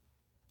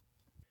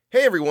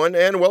Hey everyone,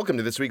 and welcome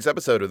to this week's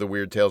episode of the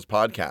Weird Tales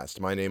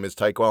Podcast. My name is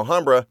Taiko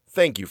Alhambra.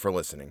 Thank you for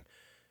listening.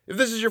 If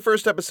this is your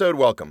first episode,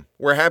 welcome.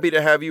 We're happy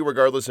to have you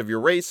regardless of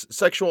your race,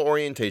 sexual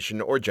orientation,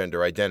 or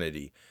gender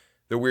identity.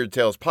 The Weird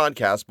Tales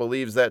Podcast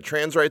believes that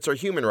trans rights are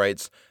human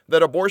rights,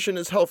 that abortion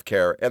is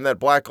healthcare, and that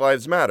Black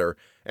Lives Matter,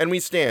 and we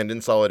stand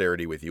in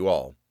solidarity with you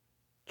all.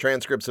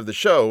 Transcripts of the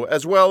show,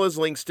 as well as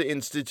links to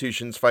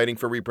institutions fighting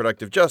for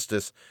reproductive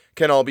justice,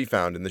 can all be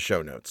found in the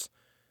show notes.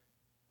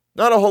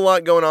 Not a whole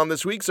lot going on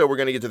this week, so we're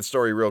going to get to the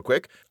story real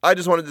quick. I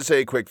just wanted to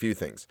say a quick few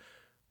things.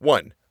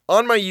 1.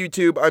 On my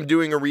YouTube, I'm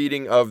doing a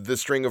reading of The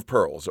String of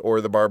Pearls,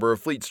 or The Barber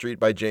of Fleet Street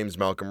by James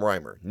Malcolm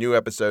Rymer. New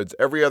episodes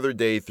every other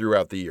day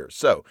throughout the year,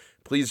 so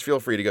please feel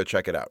free to go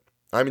check it out.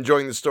 I'm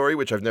enjoying the story,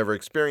 which I've never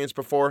experienced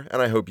before,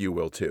 and I hope you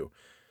will too.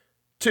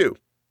 2.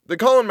 The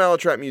Colin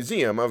Malatrap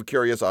Museum of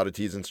Curious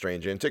Oddities and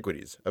Strange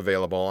Antiquities,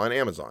 available on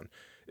Amazon.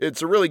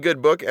 It's a really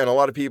good book, and a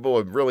lot of people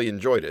have really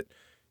enjoyed it.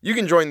 You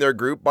can join their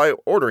group by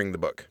ordering the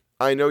book.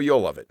 I know you'll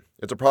love it.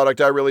 It's a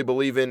product I really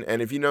believe in,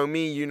 and if you know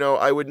me, you know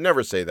I would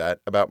never say that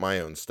about my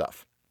own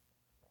stuff.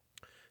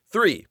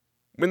 3.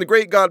 When The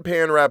Great God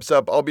Pan wraps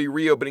up, I'll be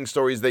reopening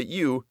stories that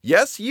you,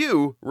 yes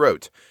you,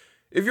 wrote.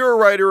 If you're a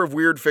writer of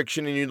weird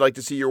fiction and you'd like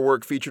to see your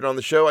work featured on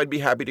the show, I'd be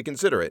happy to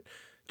consider it.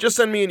 Just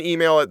send me an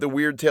email at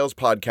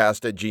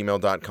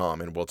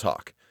theweirdtalespodcast@gmail.com and we'll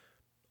talk.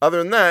 Other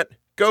than that,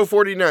 go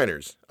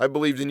 49ers. I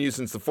believed in you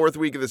since the 4th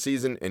week of the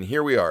season, and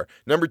here we are,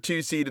 number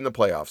 2 seed in the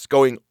playoffs,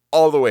 going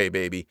all the way,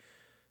 baby.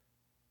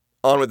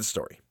 On with the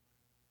story.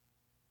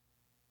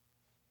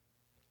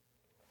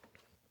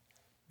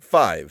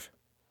 5.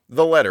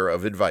 The Letter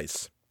of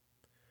Advice.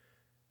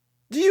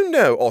 "Do you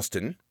know,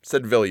 Austin,"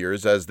 said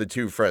Villiers as the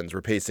two friends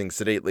were pacing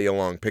sedately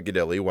along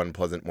Piccadilly one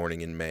pleasant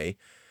morning in May,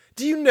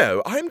 "do you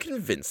know, I am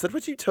convinced that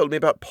what you told me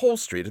about Paul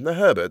Street and the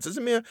Herberts is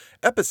a mere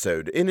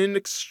episode in an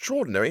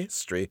extraordinary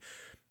history.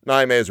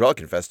 I may as well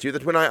confess to you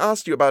that when I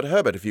asked you about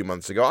Herbert a few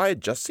months ago, I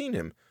had just seen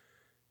him."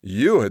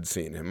 "You had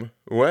seen him?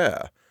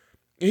 Where?"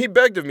 "He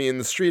begged of me in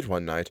the street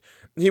one night.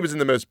 He was in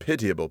the most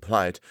pitiable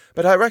plight,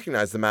 but I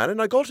recognized the man,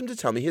 and I got him to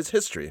tell me his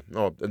history,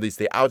 or at least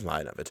the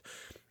outline of it.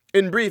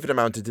 In brief, it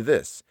amounted to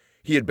this.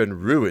 He had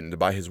been ruined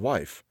by his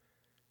wife."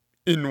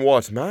 "In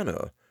what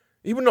manner?"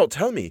 "He would not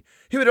tell me.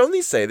 He would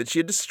only say that she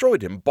had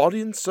destroyed him,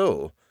 body and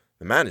soul.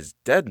 The man is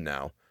dead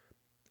now."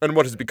 "And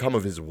what has become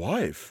of his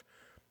wife?"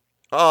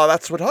 "Ah,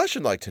 that's what I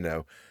should like to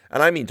know,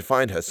 and I mean to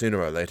find her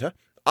sooner or later.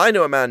 I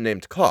know a man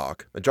named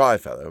Clark, a dry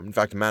fellow, in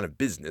fact a man of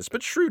business,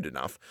 but shrewd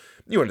enough.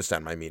 You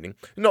understand my meaning.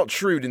 Not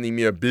shrewd in the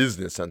mere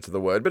business sense of the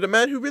word, but a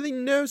man who really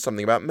knows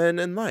something about men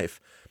and life.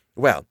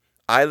 Well,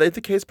 I laid the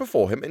case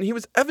before him, and he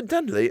was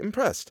evidently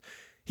impressed.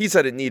 He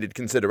said it needed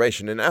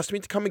consideration, and asked me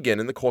to come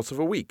again in the course of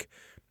a week.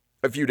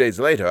 A few days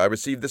later, I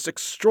received this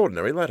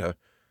extraordinary letter."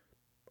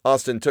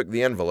 Austin took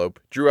the envelope,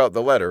 drew out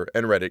the letter,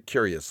 and read it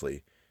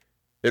curiously.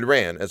 It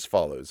ran as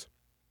follows.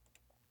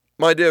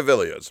 "My dear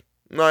Villiers,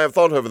 I have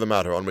thought over the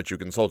matter on which you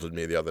consulted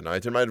me the other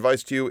night, and my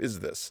advice to you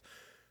is this.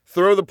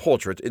 Throw the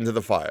portrait into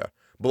the fire.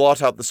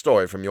 Blot out the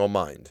story from your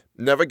mind.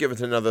 Never give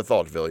it another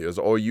thought, Villiers,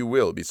 or you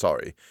will be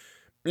sorry.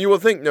 You will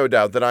think, no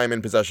doubt, that I am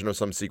in possession of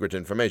some secret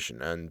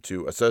information, and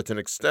to a certain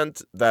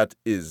extent that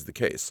is the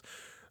case.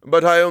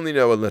 But I only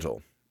know a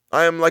little.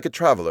 I am like a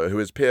traveler who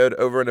has peered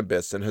over an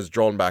abyss and has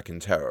drawn back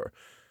in terror.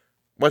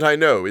 What I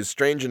know is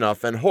strange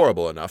enough and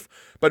horrible enough,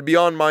 but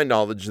beyond my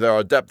knowledge there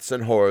are depths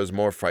and horrors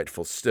more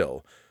frightful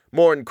still,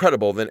 more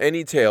incredible than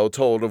any tale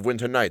told of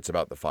winter nights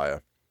about the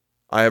fire.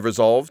 I have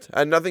resolved,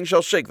 and nothing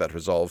shall shake that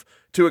resolve,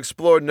 to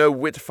explore no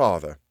whit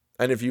farther,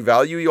 and if you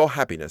value your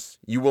happiness,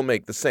 you will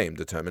make the same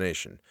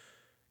determination.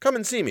 Come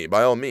and see me,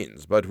 by all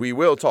means, but we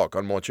will talk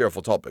on more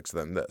cheerful topics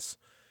than this."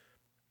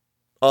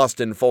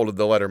 Austin folded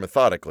the letter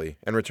methodically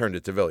and returned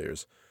it to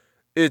Villiers.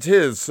 "It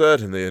is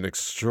certainly an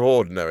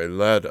extraordinary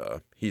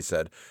letter," he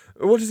said.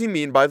 "What does he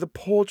mean by the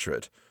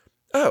portrait?"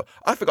 "Oh,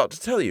 I forgot to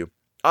tell you.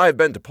 I have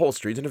been to Paul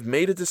Street and have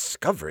made a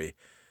discovery."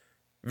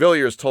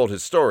 Villiers told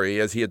his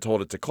story as he had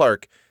told it to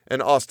Clark, and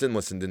Austin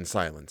listened in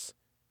silence.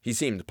 He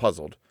seemed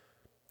puzzled.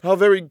 "How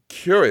very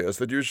curious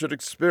that you should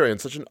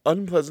experience such an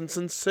unpleasant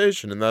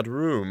sensation in that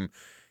room,"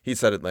 he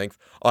said at length.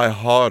 "I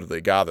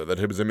hardly gather that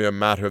it was a mere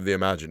matter of the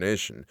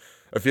imagination,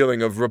 a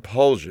feeling of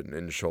repulsion,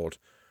 in short."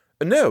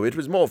 "No, it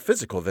was more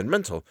physical than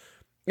mental.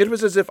 It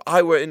was as if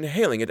I were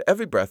inhaling at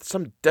every breath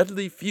some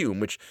deadly fume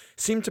which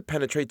seemed to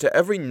penetrate to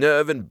every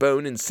nerve and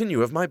bone and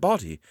sinew of my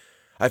body.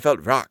 I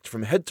felt racked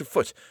from head to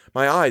foot.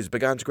 My eyes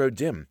began to grow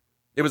dim.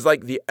 It was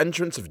like the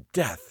entrance of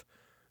death."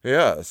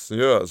 Yes,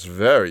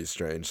 very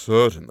strange,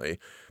 certainly.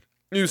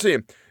 You see,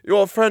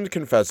 your friend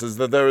confesses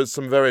that there is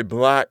some very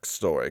black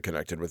story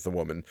connected with the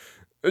woman.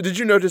 Did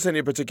you notice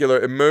any particular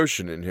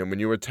emotion in him when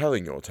you were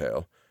telling your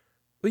tale?"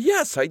 "Well,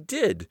 yes, I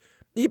did.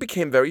 He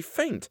became very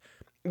faint,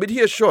 but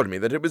he assured me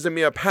that it was a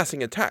mere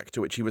passing attack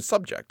to which he was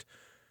subject."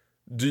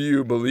 "Do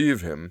you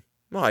believe him?"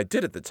 "Well, I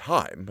did at the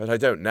time, but I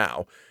don't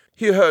now.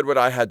 He heard what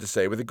I had to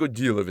say with a good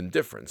deal of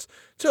indifference,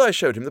 till I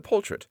showed him the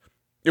portrait.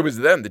 It was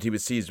then that he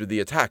was seized with the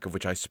attack of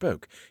which I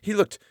spoke. He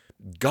looked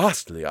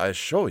ghastly, I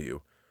assure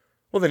you."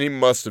 "Well, then he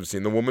must have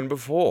seen the woman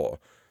before."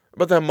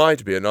 But there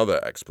might be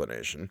another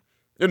explanation.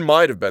 It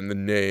might have been the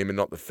name and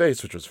not the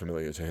face which was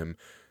familiar to him.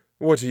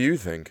 What do you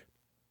think?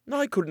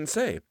 I couldn't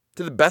say.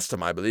 To the best of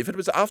my belief, it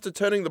was after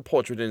turning the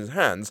portrait in his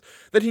hands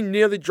that he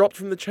nearly dropped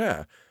from the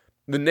chair.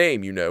 The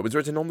name, you know, was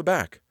written on the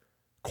back.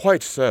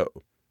 Quite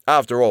so.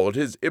 After all, it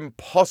is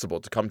impossible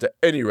to come to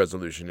any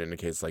resolution in a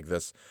case like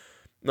this.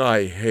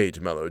 I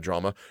hate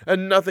melodrama,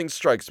 and nothing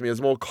strikes me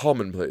as more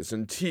commonplace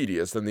and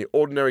tedious than the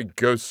ordinary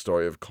ghost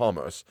story of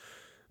commerce.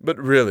 But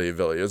really,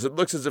 Villiers, it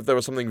looks as if there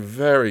was something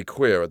very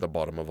queer at the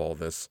bottom of all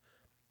this.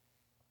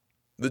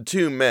 The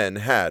two men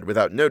had,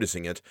 without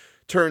noticing it,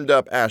 turned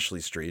up Ashley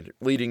Street,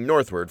 leading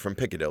northward from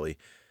Piccadilly.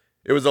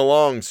 It was a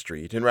long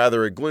street, and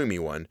rather a gloomy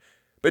one,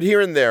 but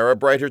here and there a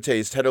brighter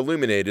taste had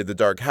illuminated the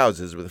dark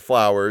houses with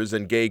flowers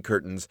and gay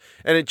curtains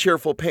and a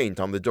cheerful paint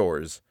on the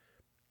doors.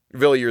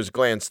 Villiers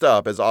glanced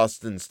up as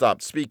Austin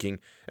stopped speaking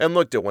and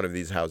looked at one of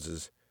these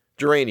houses.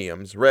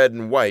 Geraniums, red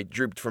and white,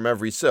 drooped from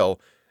every sill,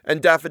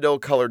 and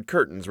daffodil-colored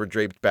curtains were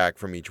draped back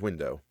from each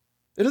window.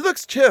 "It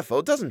looks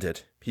cheerful, doesn't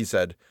it?" he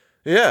said.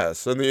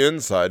 "Yes, and the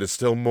inside is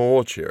still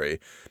more cheery.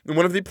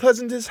 One of the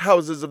pleasantest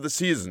houses of the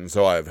season,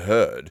 so I have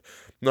heard.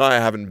 I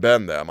haven't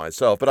been there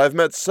myself, but I've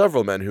met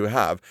several men who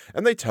have,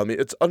 and they tell me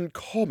it's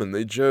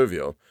uncommonly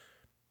jovial."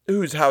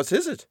 "Whose house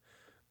is it?"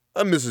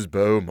 "Mrs.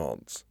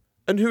 Beaumont's."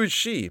 "And who is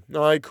she?"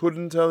 "I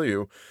couldn't tell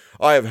you.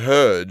 I have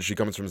heard she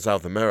comes from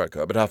South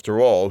America, but after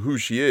all, who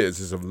she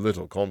is of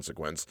little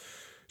consequence.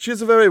 She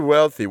is a very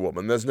wealthy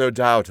woman, there's no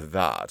doubt of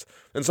that,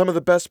 and some of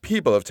the best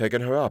people have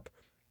taken her up.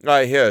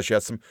 I hear she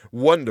has some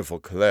wonderful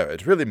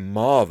claret, really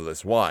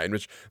marvellous wine,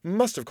 which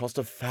must have cost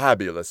a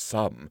fabulous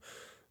sum.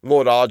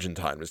 Lord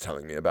Argentine was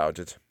telling me about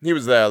it. He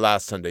was there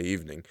last Sunday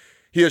evening.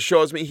 He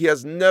assures me he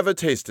has never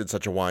tasted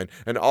such a wine,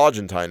 and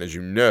Argentine, as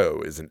you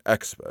know, is an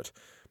expert.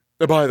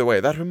 By the way,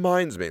 that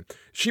reminds me,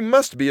 she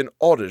must be an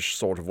oddish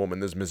sort of woman,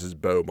 this Mrs.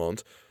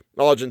 Beaumont.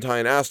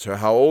 Argentine asked her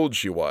how old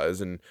she was,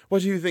 and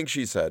what do you think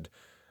she said?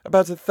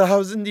 About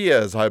 1,000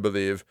 years, I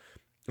believe.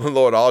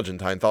 Lord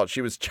Argentine thought she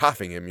was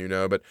chaffing him, you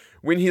know, but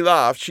when he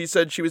laughed, she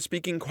said she was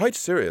speaking quite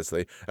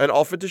seriously, and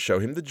offered to show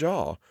him the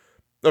jar.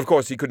 Of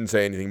course, he couldn't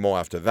say anything more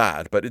after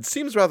that, but it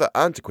seems rather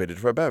antiquated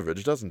for a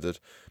beverage, doesn't it?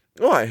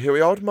 Why, here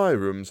we are at my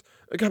rooms.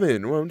 Come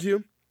in, won't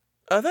you?"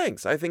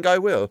 "Thanks, I think I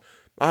will.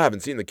 I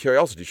haven't seen the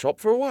curiosity shop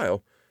for a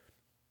while."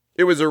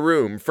 It was a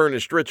room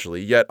furnished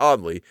richly, yet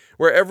oddly,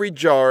 where every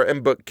jar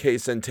and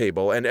bookcase and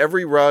table, and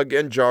every rug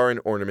and jar and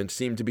ornament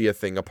seemed to be a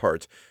thing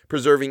apart,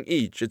 preserving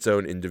each its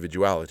own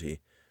individuality.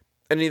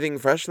 "Anything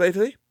fresh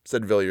lately?"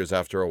 said Villiers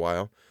after a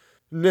while.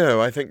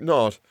 "No, I think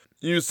not.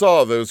 You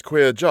saw those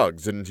queer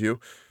jugs, didn't you?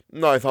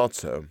 I thought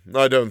so.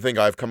 I don't think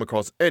I've come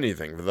across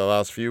anything for the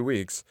last few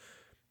weeks."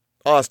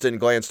 Austin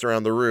glanced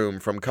around the room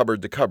from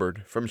cupboard to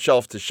cupboard, from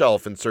shelf to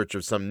shelf in search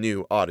of some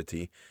new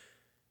oddity.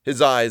 His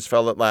eyes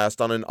fell at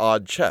last on an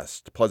odd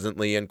chest,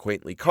 pleasantly and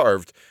quaintly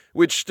carved,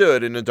 which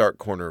stood in a dark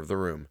corner of the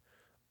room.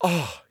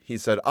 "Ah," he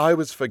said, "I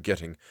was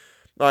forgetting.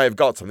 I have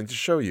got something to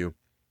show you."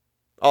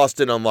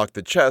 Austin unlocked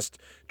the chest,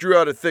 drew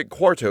out a thick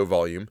quarto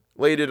volume,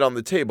 laid it on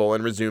the table,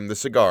 and resumed the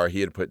cigar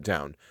he had put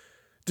down.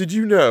 "Did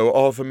you know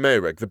Arthur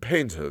Mayrick, the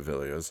painter,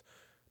 Villiers?"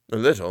 "A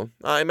little.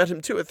 I met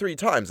him 2 or 3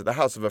 times at the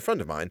house of a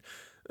friend of mine.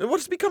 What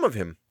has become of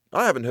him?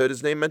 I haven't heard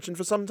his name mentioned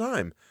for some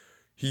time."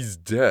 "He's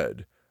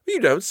dead."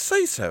 "You don't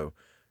say so.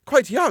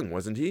 Quite young,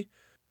 wasn't he?"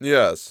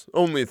 "Yes,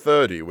 only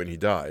 30 when he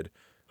died."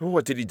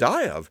 "What did he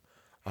die of?"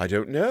 "I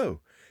don't know.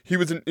 He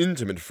was an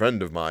intimate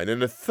friend of mine,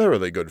 and a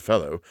thoroughly good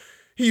fellow.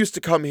 He used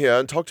to come here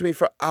and talk to me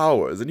for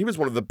hours, and he was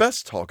one of the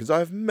best talkers I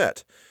have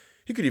met.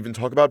 He could even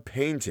talk about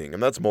painting,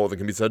 and that's more than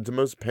can be said to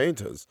most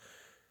painters.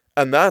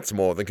 And that's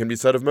more than can be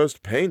said of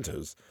most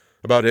painters.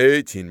 About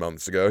 18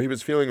 months ago, he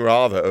was feeling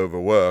rather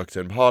overworked,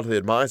 and partly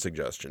at my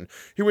suggestion,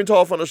 he went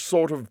off on a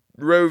sort of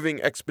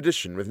roving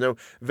expedition with no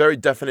very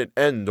definite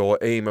end or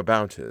aim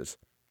about it.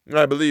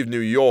 I believe New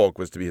York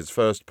was to be his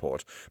first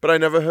port, but I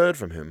never heard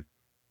from him.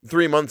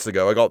 3 months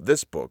ago I got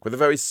this book with a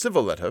very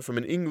civil letter from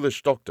an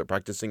English doctor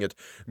practicing at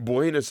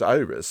Buenos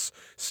Aires,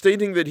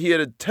 stating that he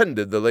had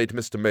attended the late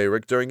Mr.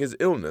 Mayrick during his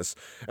illness,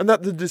 and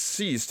that the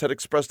deceased had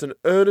expressed an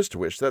earnest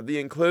wish that the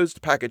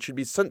enclosed packet should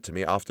be sent to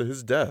me after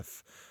his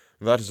death.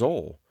 That is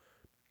all."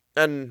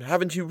 "And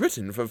haven't you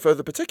written for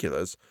further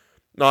particulars?"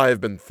 "I have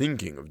been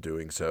thinking of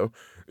doing so.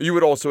 You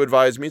would also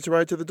advise me to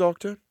write to the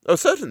doctor?" "Oh,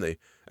 certainly.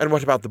 And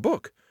what about the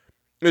book?"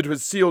 "It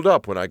was sealed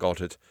up when I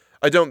got it.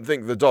 I don't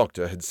think the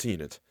doctor had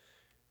seen it."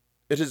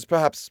 "It is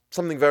perhaps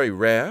something very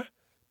rare?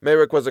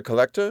 Mayrick was a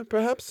collector,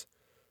 perhaps?"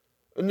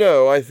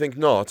 "No, I think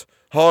not.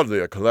 Hardly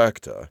a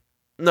collector.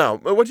 Now,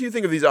 what do you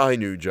think of these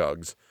Ainu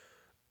jugs?"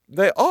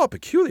 "They are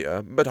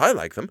peculiar, but I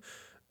like them.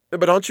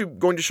 But aren't you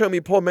going to show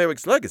me poor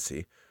Mayrick's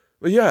legacy?"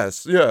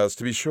 Yes,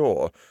 to be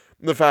sure.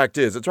 The fact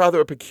is, it's rather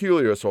a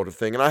peculiar sort of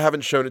thing, and I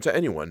haven't shown it to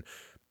anyone.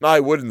 I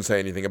wouldn't say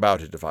anything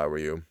about it if I were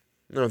you.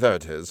 Oh, there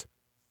it is."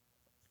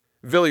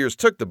 Villiers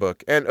took the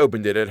book and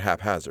opened it at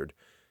haphazard.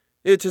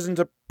 "It isn't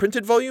a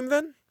printed volume,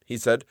 then?" he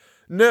said.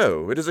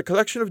 "No, it is a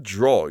collection of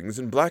drawings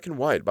in black and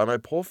white by my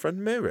poor friend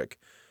Mayrick."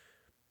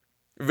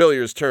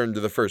 Villiers turned to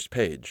the first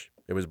page.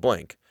 It was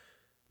blank.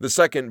 The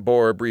second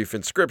bore a brief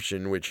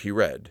inscription which he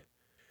read.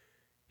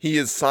 He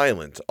is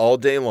silent all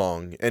day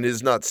long, and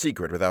is not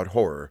secret without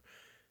horror.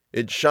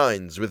 It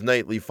shines with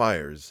nightly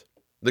fires.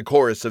 The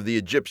chorus of the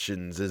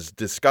Egyptians is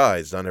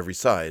disguised on every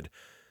side.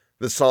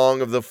 The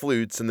song of the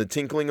flutes and the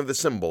tinkling of the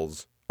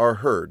cymbals are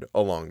heard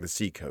along the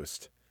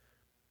seacoast.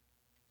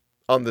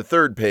 On the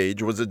third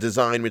page was a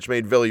design which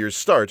made Villiers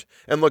start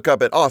and look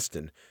up at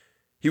Austen.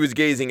 He was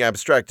gazing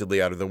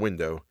abstractedly out of the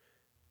window.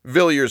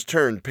 Villiers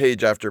turned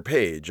page after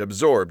page,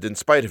 absorbed in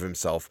spite of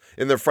himself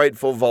in the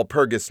frightful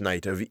Walpurgis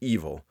night of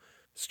evil.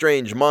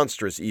 Strange,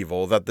 monstrous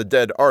evil that the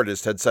dead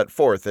artist had set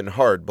forth in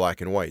hard black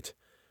and white.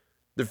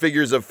 The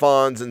figures of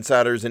fauns and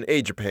satyrs and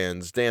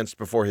Aegipans danced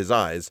before his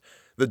eyes,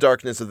 the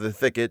darkness of the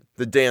thicket,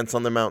 the dance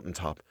on the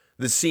mountaintop,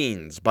 the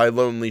scenes by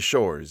lonely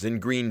shores, in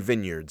green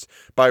vineyards,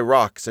 by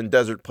rocks and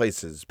desert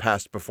places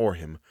passed before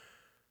him.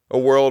 A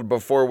world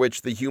before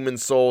which the human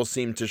soul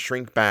seemed to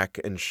shrink back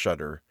and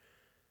shudder.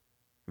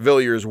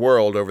 Villiers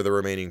whirled over the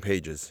remaining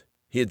pages.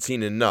 He had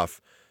seen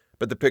enough,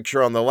 but the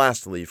picture on the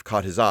last leaf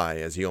caught his eye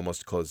as he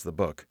almost closed the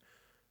book.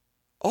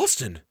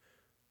 "Austen!"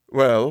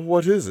 "Well,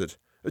 what is it?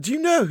 Do you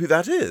know who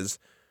that is?"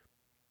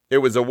 It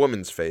was a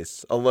woman's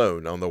face,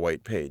 alone on the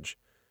white page.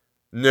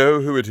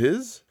 "Know who it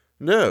is?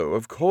 No,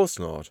 of course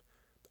not."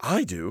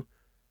 "I do."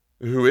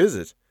 "Who is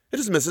it?" "It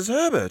is Mrs.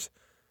 Herbert."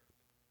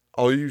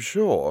 "Are you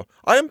sure?"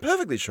 "I am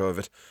perfectly sure of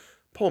it.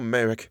 Poor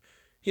Merrick.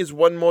 He is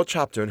one more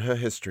chapter in her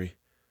history."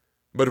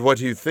 "But what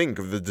do you think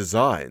of the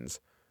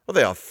designs?" "Oh,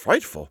 they are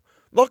frightful.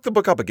 Lock the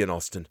book up again,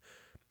 Austen.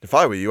 If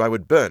I were you, I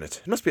would burn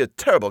it. It must be a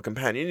terrible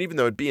companion, even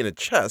though it be in a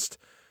chest."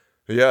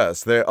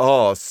 "Yes, they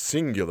are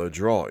singular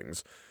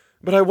drawings.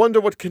 But I wonder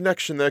what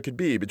connection there could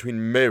be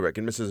between Merrick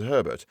and Mrs.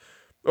 Herbert,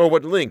 or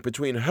what link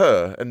between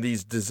her and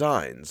these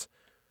designs."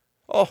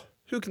 "Oh,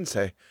 who can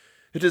say?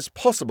 It is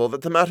possible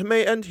that the matter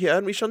may end here,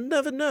 and we shall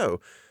never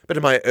know. But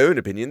in my own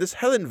opinion, this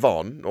Helen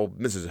Vaughan, or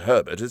Mrs.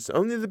 Herbert, is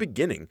only the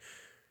beginning.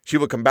 She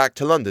will come back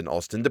to London,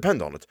 Austen,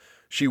 depend on it.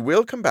 She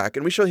will come back,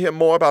 and we shall hear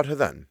more about her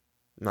then.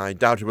 I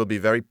doubt it will be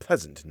very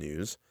pleasant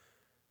news."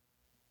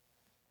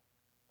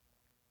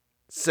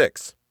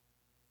 6.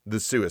 The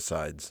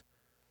Suicides.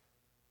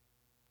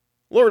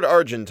 Lord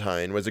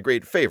Argentine was a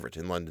great favourite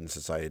in London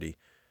society.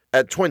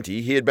 At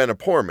 20 he had been a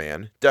poor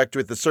man, decked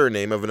with the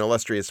surname of an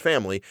illustrious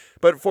family,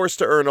 but forced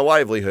to earn a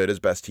livelihood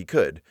as best he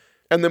could,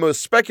 and the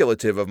most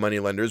speculative of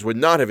moneylenders would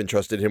not have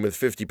entrusted him with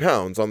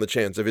 £50 on the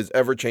chance of his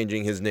ever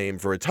changing his name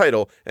for a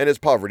title and his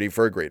poverty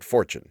for a great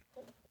fortune.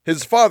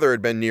 His father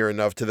had been near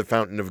enough to the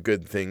fountain of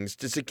good things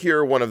to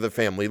secure one of the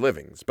family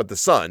livings, but the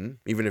son,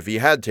 even if he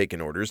had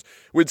taken orders,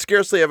 would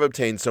scarcely have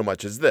obtained so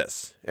much as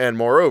this, and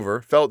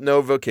moreover felt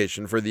no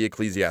vocation for the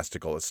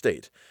ecclesiastical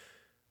estate.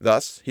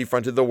 Thus he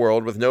fronted the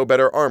world with no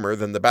better armor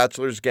than the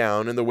bachelor's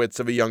gown and the wits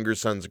of a younger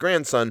son's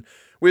grandson,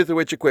 with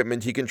which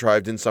equipment he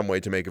contrived in some way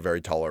to make a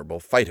very tolerable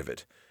fight of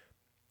it.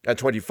 At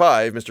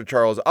 25, Mr.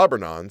 Charles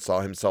Algernon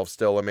saw himself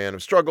still a man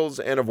of struggles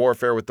and of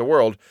warfare with the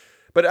world,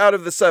 but out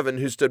of the 7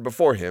 who stood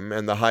before him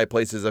and the high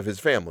places of his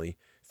family,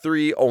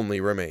 3 only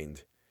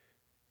remained.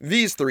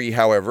 These 3,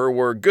 however,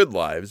 were good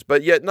lives,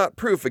 but yet not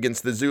proof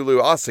against the Zulu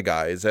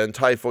assegais and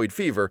typhoid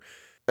fever,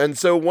 and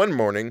so one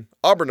morning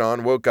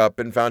Algernon woke up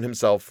and found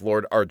himself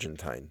Lord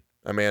Argentine,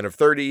 a man of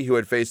 30 who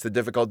had faced the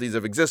difficulties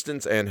of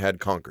existence and had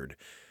conquered.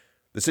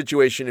 The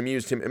situation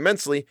amused him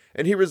immensely,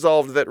 and he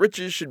resolved that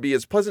riches should be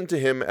as pleasant to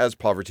him as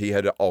poverty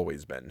had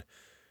always been.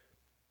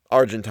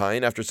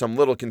 Argentine, after some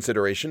little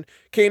consideration,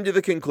 came to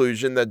the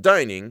conclusion that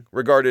dining,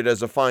 regarded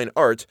as a fine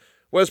art,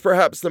 was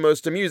perhaps the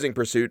most amusing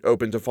pursuit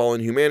open to fallen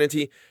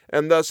humanity,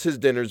 and thus his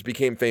dinners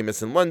became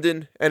famous in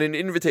London, and an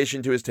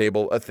invitation to his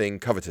table a thing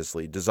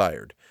covetously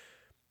desired.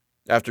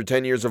 After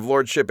 10 years of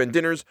lordship and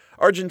dinners,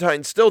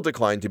 Argentine still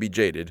declined to be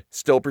jaded,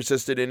 still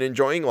persisted in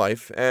enjoying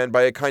life, and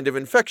by a kind of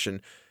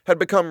infection had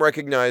become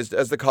recognized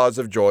as the cause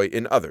of joy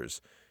in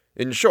others,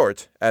 in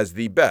short, as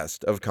the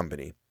best of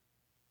company.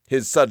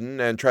 His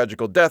sudden and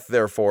tragical death,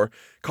 therefore,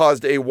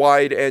 caused a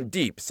wide and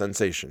deep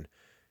sensation.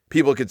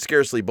 People could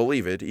scarcely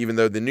believe it, even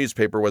though the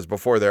newspaper was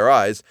before their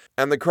eyes,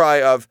 and the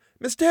cry of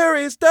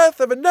 "Mysterious death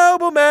of a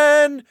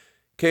nobleman"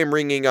 came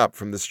ringing up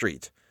from the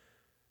street.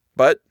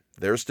 But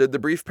there stood the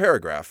brief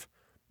paragraph.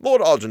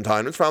 "Lord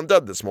Argentine was found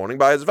dead this morning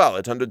by his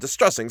valet under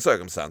distressing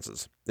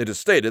circumstances. It is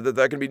stated that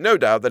there can be no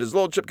doubt that his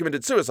lordship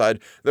committed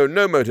suicide, though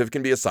no motive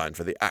can be assigned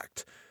for the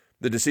act.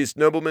 The deceased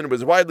nobleman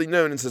was widely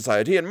known in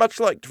society and much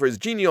liked for his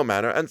genial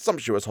manner and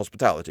sumptuous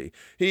hospitality.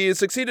 He is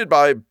succeeded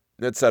by,"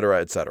 etc.,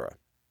 etc.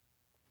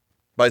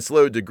 By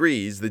slow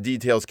degrees, the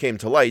details came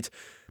to light,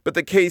 but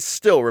the case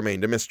still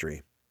remained a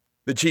mystery.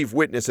 The chief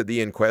witness at the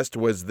inquest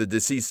was the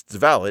deceased's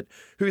valet,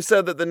 who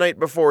said that the night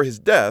before his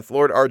death,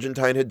 Lord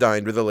Argentine had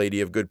dined with a lady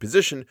of good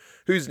position,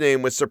 whose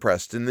name was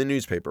suppressed in the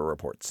newspaper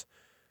reports.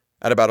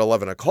 At about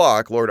 11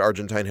 o'clock, Lord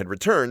Argentine had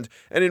returned,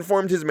 and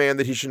informed his man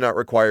that he should not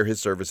require his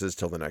services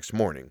till the next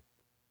morning.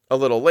 A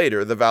little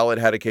later, the valet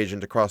had occasion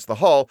to cross the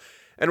hall,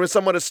 and was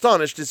somewhat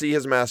astonished to see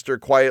his master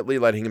quietly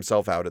letting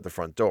himself out at the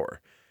front door.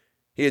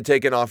 He had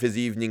taken off his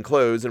evening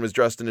clothes and was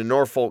dressed in a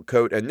Norfolk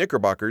coat and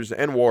knickerbockers,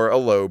 and wore a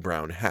low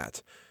brown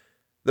hat.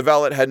 The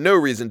valet had no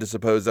reason to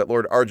suppose that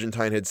Lord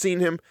Argentine had seen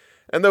him,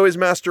 and though his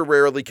master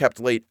rarely kept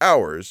late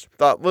hours,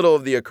 thought little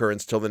of the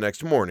occurrence till the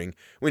next morning,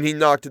 when he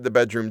knocked at the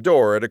bedroom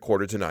door at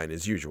 8:45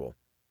 as usual.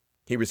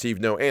 He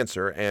received no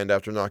answer, and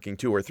after knocking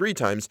 2 or 3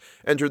 times,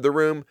 entered the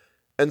room,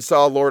 and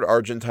saw Lord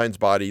Argentine's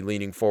body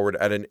leaning forward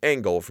at an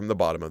angle from the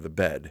bottom of the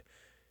bed.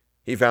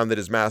 He found that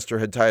his master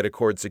had tied a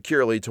cord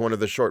securely to one of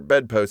the short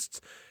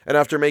bedposts, and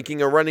after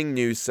making a running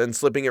noose and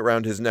slipping it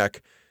round his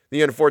neck,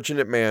 the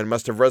unfortunate man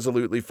must have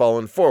resolutely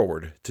fallen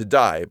forward to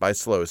die by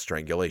slow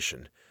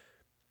strangulation.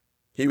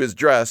 He was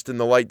dressed in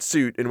the light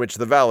suit in which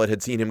the valet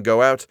had seen him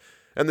go out,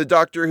 and the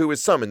doctor who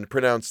was summoned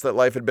pronounced that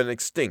life had been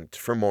extinct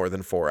for more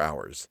than 4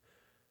 hours.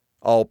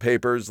 All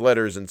papers,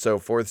 letters, and so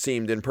forth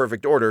seemed in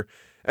perfect order,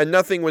 and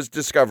nothing was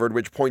discovered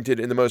which pointed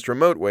in the most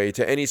remote way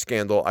to any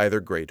scandal either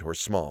great or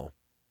small.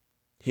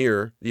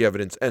 Here the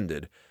evidence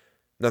ended.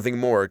 Nothing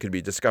more could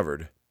be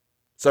discovered.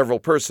 Several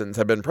persons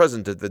had been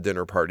present at the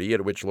dinner party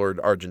at which Lord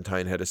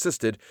Argentine had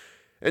assisted,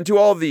 and to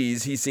all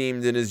these he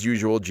seemed in his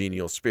usual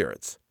genial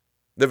spirits.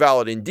 The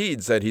valet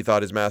indeed said he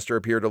thought his master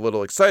appeared a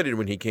little excited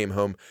when he came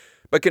home,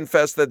 but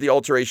confessed that the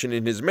alteration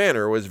in his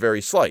manner was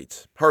very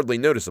slight, hardly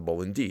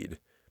noticeable indeed.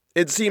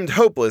 It seemed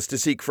hopeless to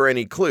seek for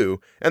any clue,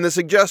 and the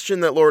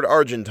suggestion that Lord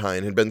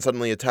Argentine had been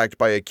suddenly attacked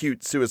by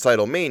acute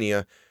suicidal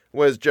mania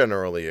was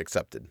generally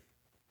accepted.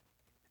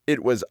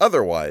 It was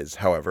otherwise,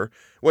 however,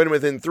 when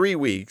within 3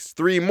 weeks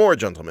 3 more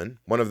gentlemen,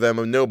 one of them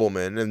a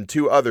nobleman and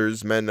 2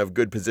 others men of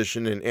good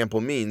position and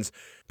ample means,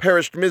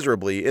 perished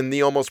miserably in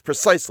the almost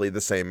precisely the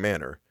same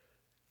manner.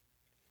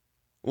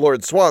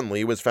 Lord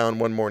Swanley was found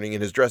one morning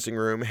in his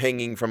dressing-room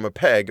hanging from a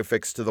peg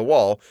affixed to the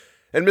wall,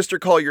 and Mr.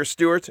 Collier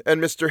Stewart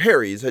and Mr.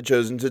 Harries had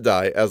chosen to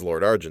die as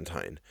Lord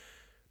Argentine.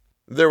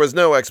 There was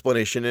no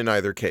explanation in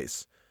either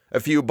case. A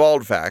few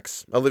bald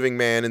facts, a living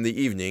man in the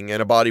evening,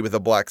 and a body with a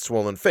black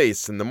swollen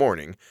face in the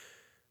morning.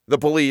 The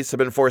police had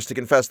been forced to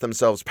confess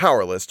themselves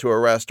powerless to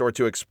arrest or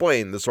to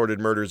explain the sordid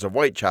murders of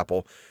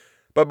Whitechapel,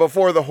 but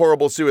before the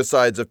horrible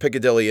suicides of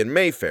Piccadilly and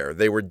Mayfair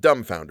they were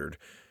dumbfoundered,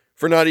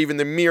 for not even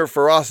the mere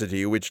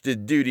ferocity which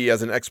did duty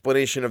as an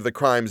explanation of the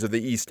crimes of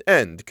the East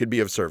End could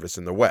be of service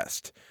in the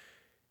West.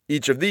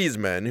 Each of these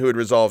men, who had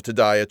resolved to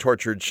die a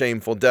tortured,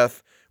 shameful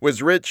death,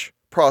 was rich,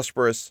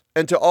 prosperous,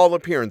 and to all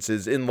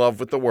appearances in love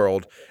with the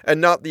world, and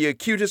not the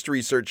acutest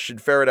research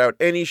should ferret out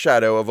any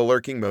shadow of a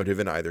lurking motive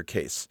in either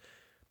case.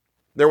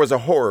 There was a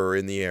horror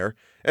in the air,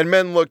 and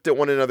men looked at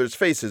one another's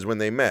faces when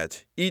they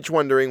met, each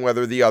wondering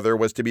whether the other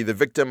was to be the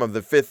victim of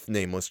the 5th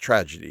nameless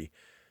tragedy.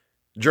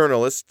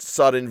 Journalists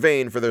sought in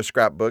vain for their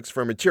scrapbooks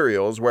for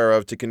materials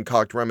whereof to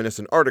concoct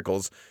reminiscent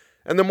articles,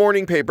 and the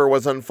morning paper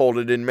was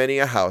unfolded in many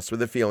a house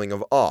with a feeling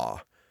of awe.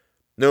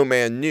 No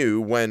man knew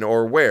when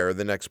or where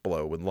the next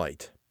blow would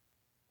light.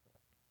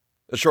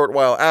 A short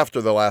while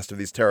after the last of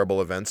these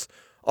terrible events,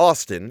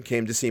 Austin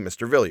came to see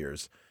Mr.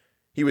 Villiers.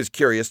 He was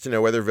curious to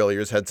know whether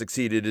Villiers had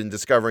succeeded in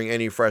discovering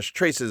any fresh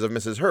traces of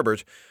Mrs.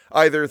 Herbert,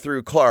 either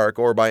through Clark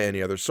or by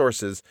any other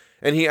sources,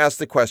 and he asked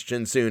the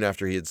question soon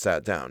after he had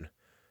sat down.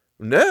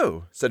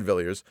 "No," said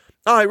Villiers.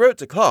 "I wrote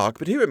to Clark,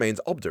 but he remains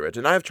obdurate,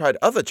 and I have tried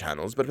other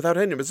channels, but without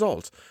any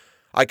result.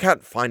 I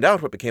can't find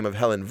out what became of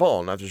Helen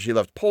Vaughan after she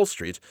left Paul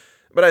Street,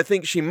 but I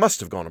think she must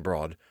have gone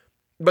abroad.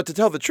 But to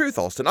tell the truth,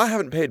 Austin, I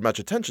haven't paid much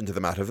attention to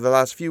the matter for the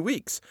last few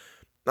weeks.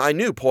 I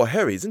knew poor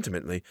Harries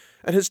intimately,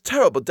 and his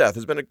terrible death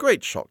has been a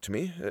great shock to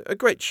me, a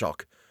great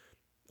shock."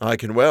 "I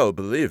can well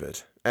believe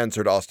it,"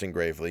 answered Austin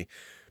gravely.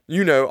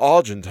 "You know,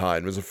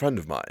 Argentine was a friend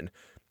of mine.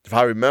 If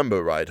I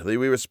remember rightly,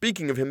 we were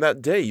speaking of him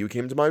that day you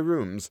came to my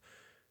rooms."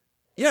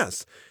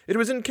 "Yes, it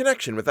was in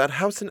connection with that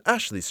house in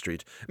Ashley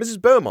Street,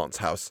 Mrs. Beaumont's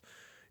house.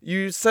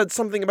 You said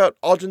something about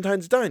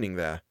Argentine's dining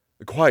there."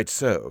 "Quite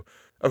so.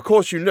 Of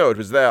course you know it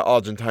was there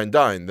Argentine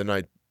dined the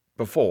night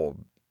before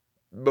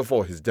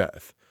his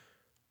death."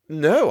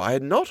 "No, I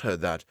had not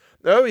heard that."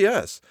 "Oh,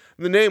 yes.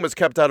 The name was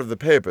kept out of the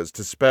papers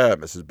to spare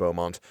Mrs.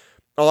 Beaumont.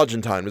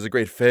 Argentine was a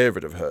great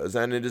favourite of hers,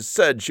 and it is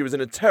said she was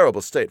in a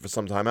terrible state for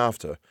some time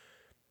after."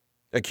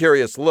 A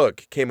curious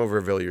look came over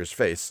Villiers'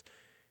 face.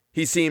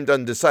 He seemed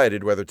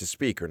undecided whether to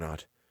speak or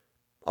not.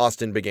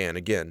 Austin began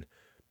again.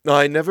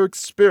 "I never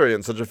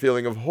experienced such a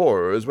feeling of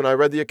horror as when I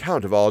read the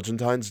account of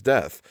Argentine's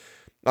death.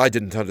 I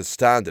didn't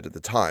understand it at the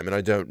time, and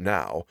I don't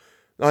now.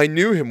 I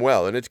knew him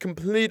well, and it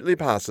completely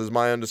passes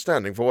my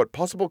understanding for what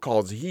possible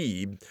cause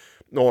he,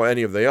 or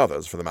any of the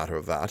others for the matter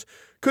of that,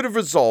 could have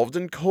resolved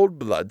in cold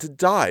blood to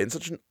die in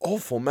such an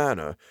awful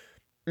manner.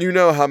 You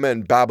know how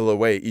men babble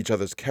away each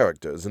other's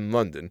characters in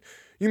London.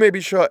 You may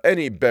be sure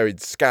any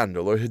buried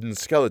scandal or hidden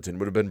skeleton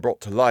would have been brought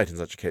to light in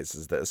such a case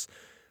as this,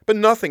 but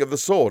nothing of the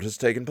sort has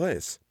taken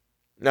place.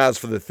 As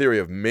for the theory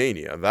of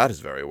mania, that is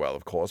very well,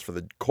 of course, for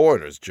the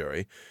coroner's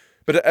jury,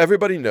 but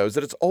everybody knows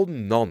that it's all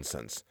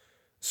nonsense.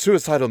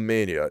 Suicidal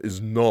mania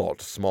is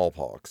not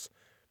smallpox."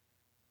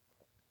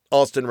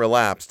 Austin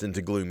relapsed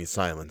into gloomy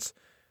silence.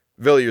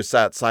 Villiers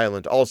sat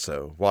silent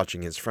also,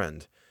 watching his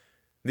friend.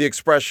 The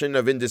expression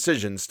of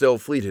indecision still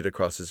fleeted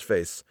across his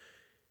face.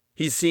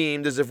 He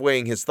seemed as if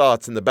weighing his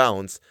thoughts in the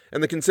balance,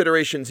 and the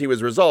considerations he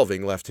was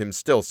resolving left him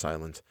still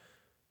silent.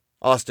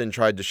 Austen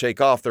tried to shake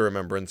off the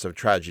remembrance of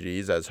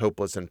tragedies as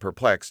hopeless and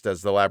perplexed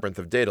as the labyrinth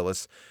of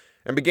Daedalus,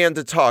 and began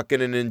to talk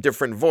in an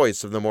indifferent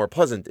voice of the more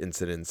pleasant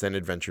incidents and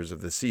adventures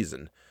of the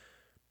season.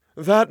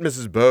 "That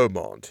Mrs.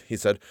 Beaumont," he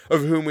said,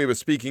 "of whom we were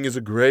speaking is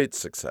a great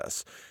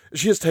success.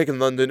 She has taken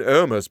London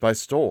almost by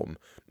storm.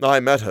 I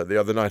met her the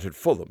other night at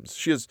Fulham's.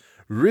 She is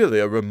really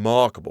a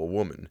remarkable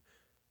woman."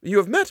 "You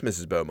have met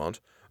Mrs. Beaumont?"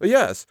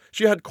 "Yes,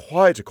 she had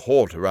quite a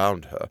court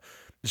around her.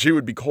 She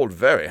would be called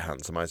very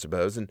handsome, I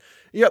suppose, and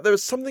yet there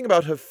was something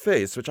about her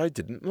face which I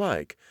didn't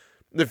like.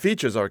 The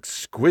features are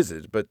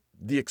exquisite, but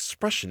the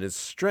expression is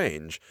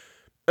strange.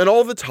 And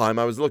all the time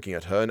I was looking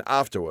at her, and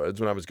afterwards,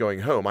 when I was going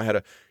home, I had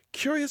a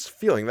curious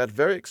feeling that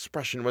very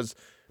expression was,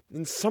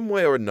 in some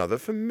way or another,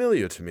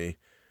 familiar to me."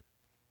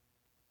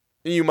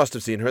 "You must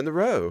have seen her in the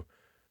Row."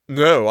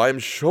 "No, I am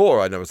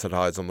sure I never set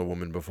eyes on the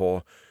woman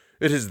before.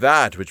 It is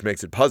that which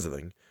makes it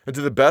puzzling, and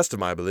to the best of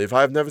my belief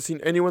I have never seen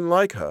anyone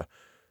like her.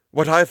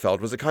 What I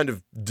felt was a kind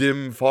of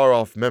dim,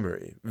 far-off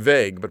memory,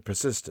 vague but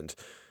persistent.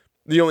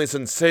 The only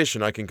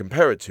sensation I can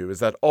compare it to is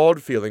that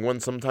odd feeling one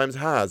sometimes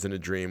has in a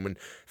dream when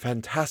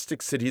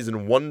fantastic cities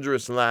and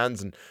wondrous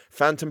lands and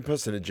phantom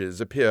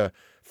personages appear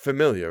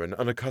familiar and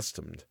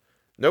unaccustomed.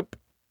 Nope.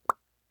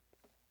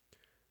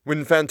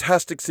 When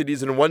fantastic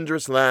cities and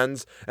wondrous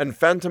lands and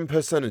phantom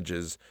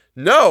personages...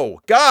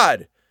 No!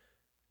 God!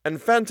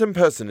 And phantom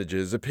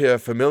personages appear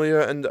familiar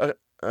and...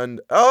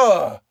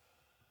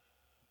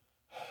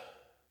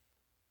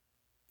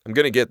 I'm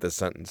going to get this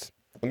sentence.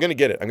 I'm going to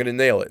get it. I'm going to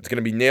nail it. It's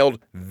going to be nailed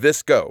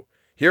this go.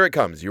 Here it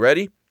comes. You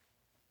ready?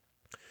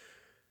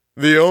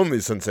 "The only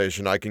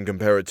sensation I can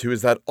compare it to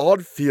is that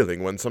odd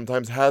feeling one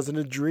sometimes has in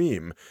a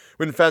dream,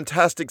 when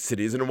fantastic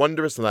cities and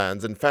wondrous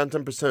lands and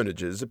phantom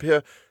personages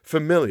appear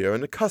familiar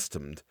and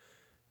accustomed."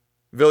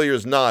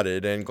 Villiers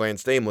nodded and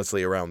glanced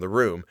aimlessly around the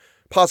room,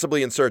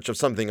 possibly in search of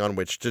something on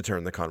which to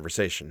turn the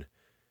conversation.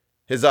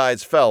 His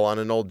eyes fell on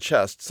an old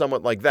chest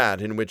somewhat like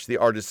that in which the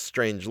artist's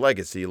strange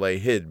legacy lay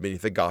hid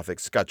beneath a Gothic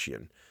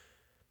scutcheon.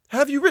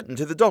 "Have you written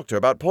to the doctor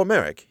about poor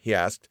Merrick?" he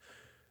asked.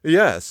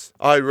 "Yes,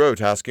 I wrote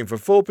asking for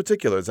full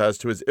particulars as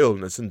to his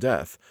illness and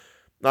death.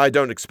 I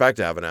don't expect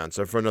to have an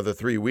answer for another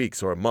 3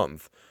 weeks or a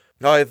month.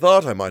 I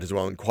thought I might as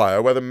well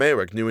inquire whether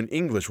Merrick knew an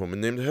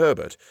Englishwoman named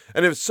Herbert,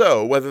 and if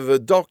so, whether the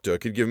doctor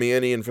could give me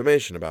any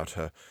information about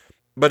her.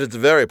 But it's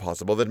very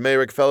possible that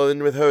Merrick fell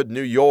in with her at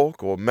New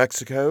York, or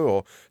Mexico,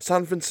 or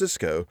San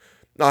Francisco.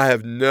 I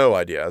have no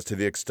idea as to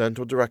the extent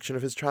or direction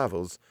of his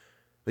travels."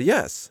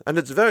 "Yes, and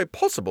it's very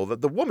possible that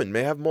the woman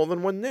may have more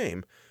than one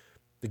name."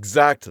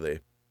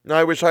 "Exactly.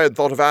 I wish I had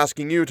thought of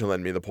asking you to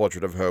lend me the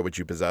portrait of her which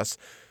you possess.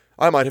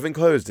 I might have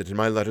enclosed it in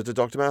my letter to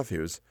Dr.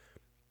 Matthews."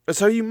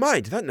 "So you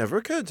might. That never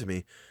occurred to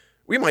me.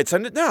 We might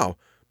send it now.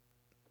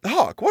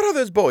 Hark, what are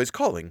those boys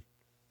calling?"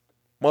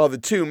 While the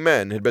two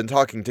men had been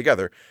talking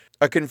together,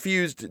 a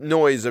confused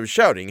noise of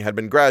shouting had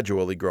been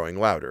gradually growing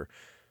louder.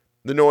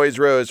 The noise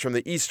rose from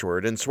the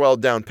eastward and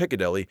swelled down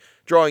Piccadilly,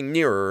 drawing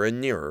nearer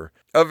and nearer,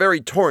 a very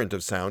torrent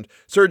of sound,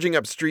 surging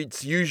up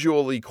streets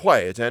usually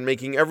quiet and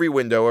making every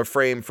window a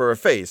frame for a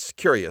face,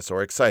 curious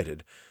or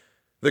excited.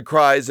 The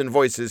cries and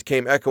voices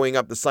came echoing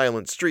up the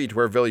silent street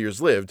where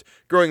Villiers lived,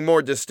 growing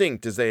more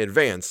distinct as they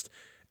advanced,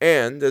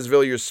 and, as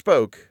Villiers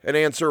spoke, an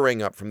answer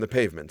rang up from the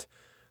pavement.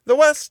 "The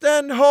West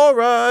End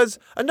horrors!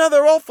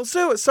 Another awful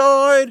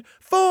suicide!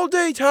 Full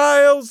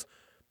details!"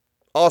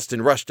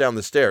 Austen rushed down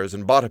the stairs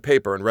and bought a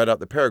paper and read out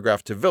the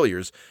paragraph to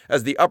Villiers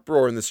as the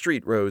uproar in the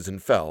street rose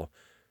and fell.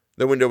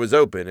 The window was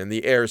open, and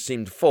the air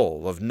seemed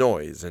full of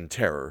noise and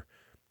terror.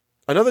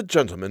 "Another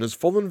gentleman has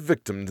fallen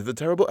victim to the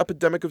terrible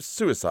epidemic of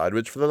suicide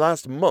which for the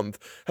last month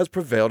has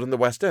prevailed in the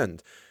West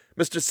End.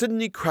 Mr.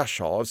 Sidney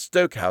Crashaw of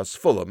Stoke House,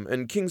 Fulham,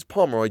 and King's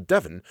Pomeroy,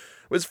 Devon,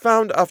 was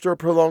found after a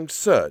prolonged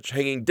search,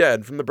 hanging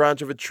dead from the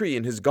branch of a tree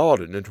in his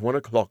garden at 1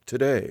 o'clock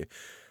today.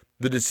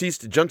 The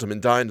deceased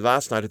gentleman dined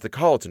last night at the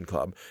Carlton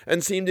Club,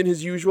 and seemed in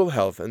his usual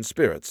health and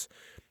spirits.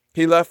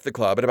 He left the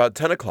club at about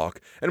 10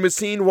 o'clock, and was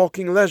seen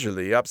walking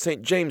leisurely up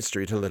St. James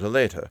Street a little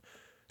later.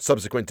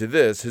 Subsequent to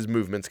this, his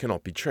movements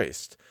cannot be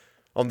traced.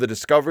 On the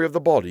discovery of the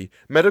body,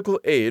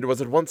 medical aid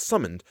was at once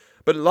summoned,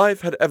 but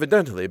life had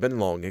evidently been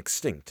long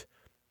extinct.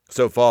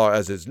 So far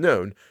as is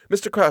known,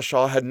 Mr.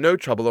 Crashaw had no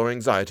trouble or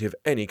anxiety of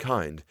any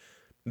kind.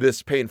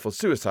 This painful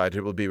suicide,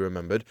 it will be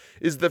remembered,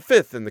 is the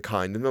 5th in the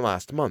kind in the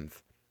last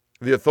month.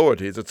 The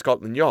authorities at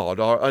Scotland Yard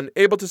are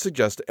unable to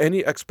suggest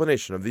any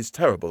explanation of these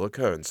terrible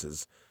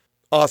occurrences."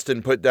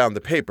 Austen put down the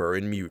paper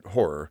in mute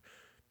horror.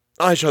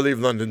 "I shall leave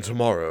London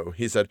tomorrow,"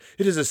 he said.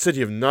 "It is a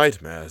city of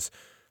nightmares.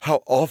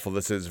 How awful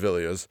this is,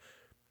 Villiers."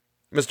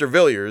 Mr.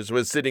 Villiers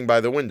was sitting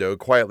by the window,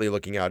 quietly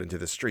looking out into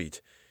the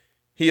street.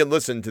 He had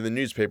listened to the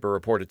newspaper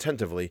report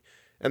attentively,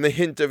 and the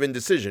hint of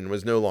indecision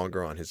was no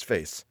longer on his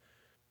face.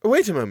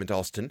 "Wait a moment,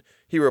 Austen,"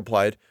 he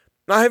replied.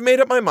 "I have made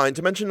up my mind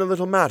to mention a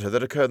little matter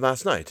that occurred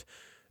last night.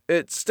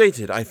 It's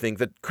stated, I think,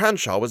 that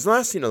Crashaw was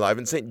last seen alive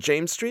in St.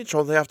 James Street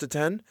shortly after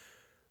 10?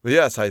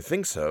 "Yes, I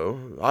think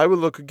so. I will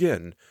look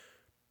again."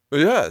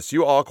 "Yes,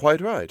 you are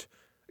quite right."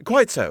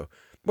 "Quite so.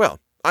 Well,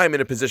 I am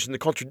in a position to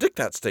contradict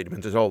that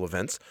statement at all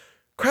events.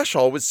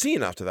 Crashaw was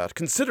seen after that,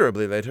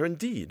 considerably later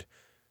indeed.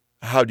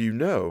 How do you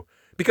know?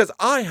 Because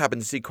I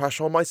happened to see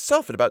Crashaw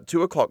myself at about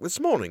 2 o'clock this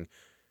morning.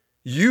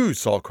 You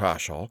saw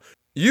Crashaw?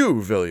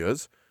 You,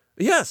 Villiers?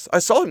 Yes, I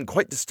saw him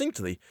quite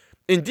distinctly.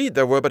 Indeed,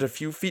 there were but a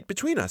few feet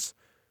between us.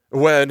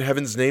 Where in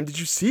heaven's name did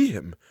you see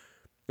him?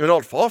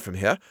 Not far from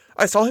here.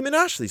 I saw him in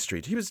Ashley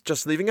Street. He was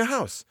just leaving a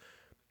house.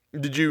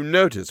 Did you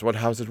notice what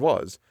house it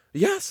was?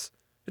 Yes,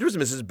 it was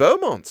Mrs.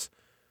 Beaumont's.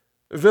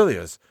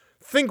 Villiers,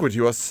 think what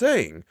you are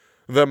saying.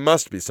 There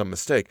must be some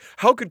mistake.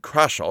 How could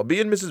Crashaw be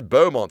in Mrs.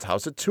 Beaumont's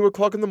house at 2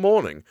 o'clock in the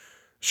morning?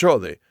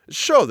 Surely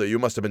you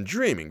must have been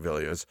dreaming,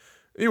 Villiers.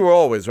 You were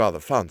always rather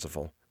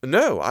fanciful.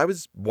 No, I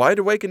was wide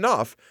awake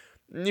enough.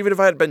 Even if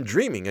I had been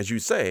dreaming, as you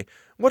say,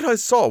 what I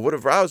saw would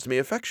have roused me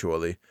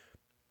effectually.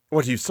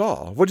 What you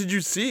saw? What did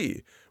you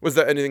see? Was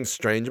there anything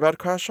strange about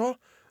Crashaw?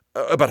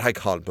 But I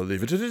can't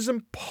believe it. It is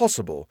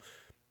impossible.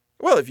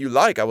 Well, if you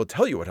like, I will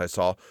tell you what I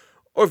saw,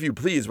 or if you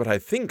please, what I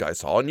think I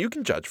saw, and you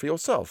can judge for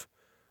yourself.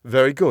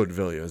 Very good,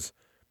 Villiers.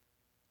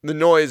 The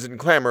noise and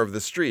clamor of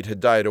the street had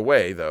died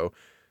away,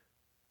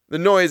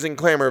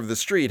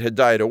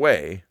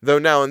 though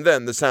now and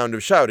then the sound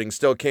of shouting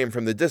still came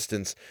from the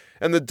distance,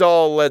 and the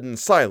dull, leaden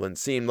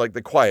silence seemed like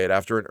the quiet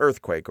after an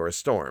earthquake or a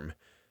storm.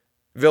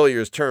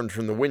 Villiers turned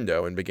from the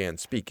window and began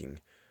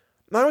speaking.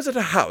 I was at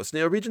a house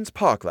near Regent's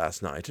Park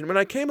last night, and when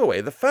I came away,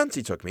 the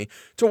fancy took me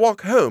to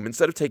walk home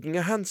instead of taking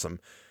a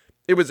hansom.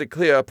 It was a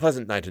clear,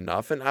 pleasant night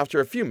enough, and after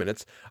a few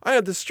minutes, I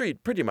had the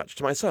street pretty much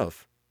to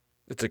myself.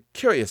 It's a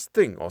curious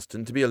thing,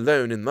 Austen, to be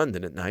alone in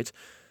London at night.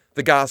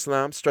 The gas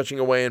lamp stretching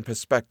away in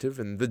perspective,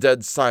 and the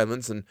dead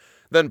silence, and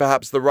then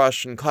perhaps the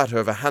rush and clatter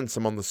of a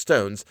hansom on the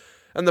stones,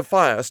 and the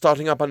fire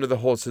starting up under the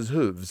horses'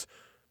 hoofs.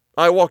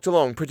 I walked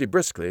along pretty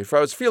briskly, for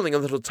I was feeling a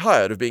little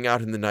tired of being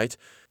out in the night,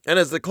 and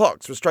as the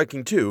clocks were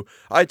striking 2,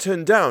 I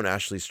turned down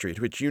Ashley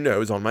Street, which you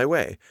know is on my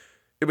way.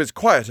 It was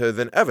quieter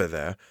than ever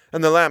there,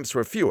 and the lamps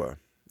were fewer.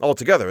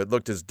 Altogether it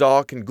looked as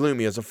dark and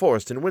gloomy as a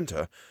forest in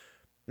winter.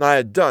 I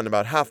had done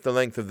about half the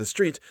length of the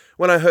street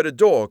when I heard a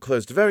door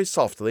closed very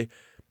softly,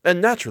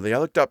 and naturally I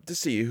looked up to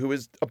see who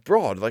was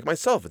abroad like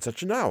myself at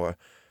such an hour.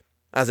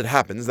 As it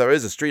happens, there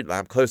is a street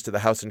lamp close to the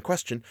house in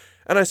question,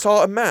 and I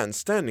saw a man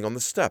standing on the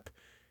step.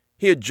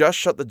 He had just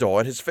shut the door,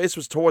 and his face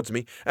was towards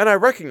me, and I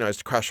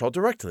recognized Crashaw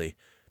directly.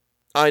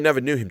 I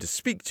never knew him to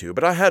speak to,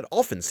 but I had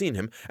often seen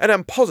him, and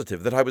am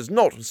positive that I was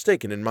not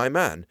mistaken in my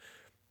man.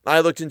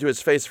 I looked into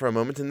his face for a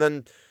moment, and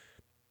then,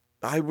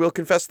 I will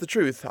confess the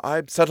truth,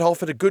 I set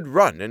off at a good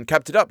run, and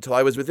kept it up till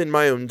I was within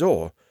my own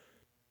door.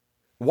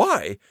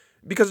 Why?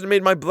 Because it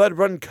made my blood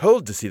run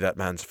cold to see that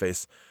man's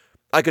face.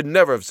 I could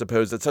never have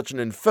supposed that such an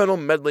infernal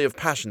medley of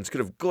passions could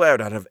have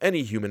glared out of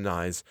any human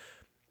eyes.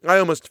 I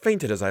almost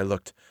fainted as I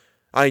looked.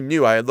 I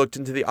knew I had looked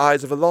into the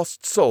eyes of a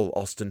lost soul,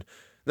 Austen.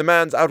 The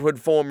man's outward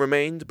form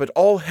remained, but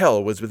all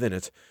hell was within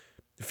it.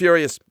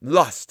 Furious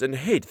lust and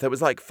hate that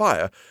was like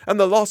fire, and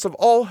the loss of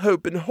all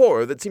hope and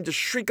horror that seemed to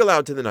shriek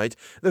aloud to the night,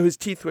 though his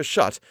teeth were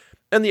shut,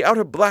 and the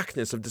outer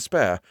blackness of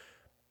despair.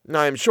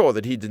 I am sure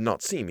that he did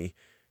not see me.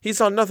 He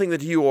saw nothing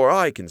that you or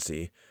I can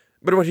see,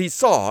 but what he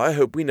saw I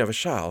hope we never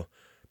shall.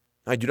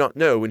 I do not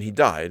know when he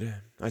died,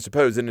 I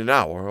suppose in an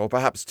hour, or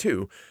perhaps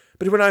 2,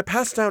 but when I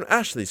passed down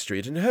Ashley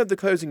Street and heard the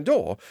closing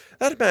door,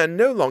 that man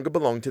no longer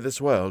belonged to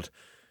this world.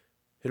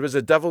 It was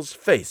a devil's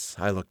face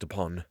I looked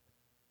upon.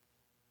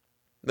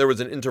 There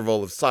was an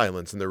interval of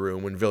silence in the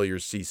room when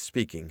Villiers ceased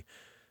speaking.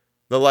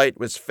 The light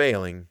was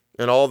failing,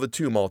 and all the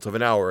tumult of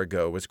an hour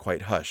ago was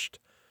quite hushed.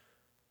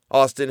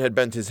 Austen had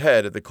bent his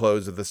head at the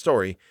close of the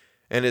story,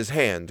 and his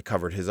hand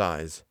covered his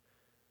eyes.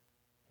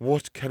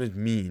 "What can it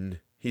mean?"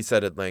 he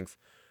said at length.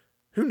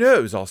 "Who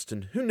knows,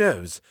 Austen, who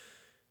knows?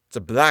 It's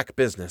a black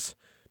business,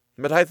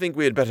 but I think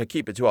we had better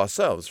keep it to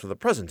ourselves for the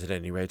present at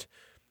any rate.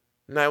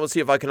 I will see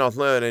if I cannot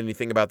learn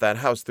anything about that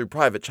house through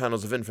private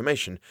channels of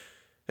information,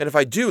 and if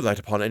I do light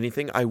upon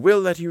anything, I will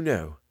let you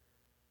know."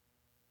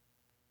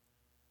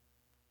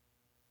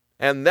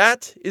 And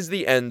that is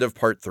the end of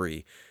Part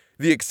 3.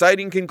 The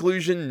exciting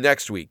conclusion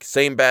next week.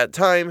 Same bat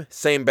time,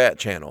 same bat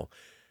channel.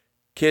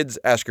 Kids,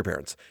 ask your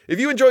parents. If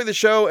you enjoy the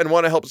show and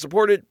want to help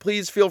support it,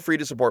 please feel free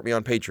to support me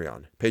on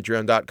Patreon.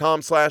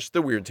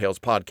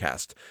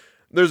 Patreon.com/TheWeirdTalesPodcast.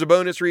 There's a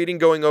bonus reading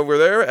going over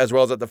there, as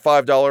well as at the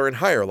 $5 and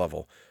higher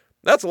level.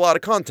 That's a lot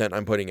of content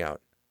I'm putting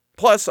out.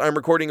 Plus, I'm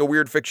recording a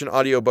weird fiction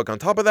audiobook on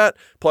top of that,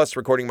 plus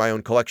recording my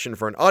own collection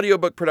for an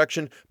audiobook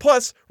production,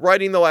 plus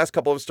writing the last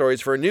couple of stories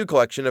for a new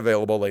collection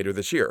available later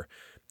this year.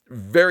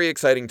 Very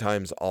exciting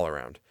times all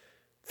around.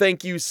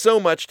 Thank you so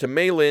much to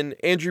Mei Lin,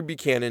 Andrew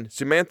Buchanan,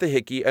 Samantha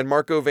Hickey, and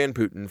Marco Van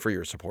Putten for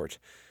your support.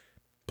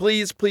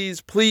 Please, please,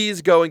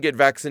 please go and get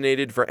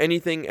vaccinated for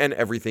anything and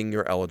everything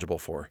you're eligible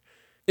for.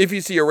 If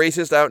you see a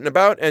racist out and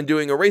about and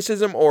doing a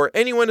racism, or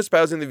anyone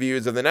espousing the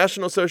views of the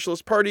National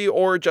Socialist Party,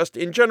 or just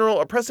in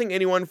general oppressing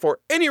anyone for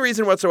any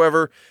reason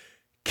whatsoever,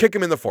 kick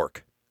him in the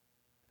fork.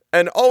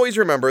 And always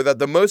remember that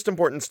the most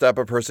important step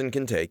a person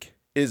can take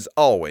is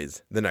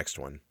always the next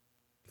one.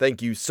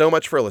 Thank you so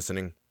much for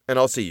listening, and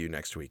I'll see you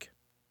next week.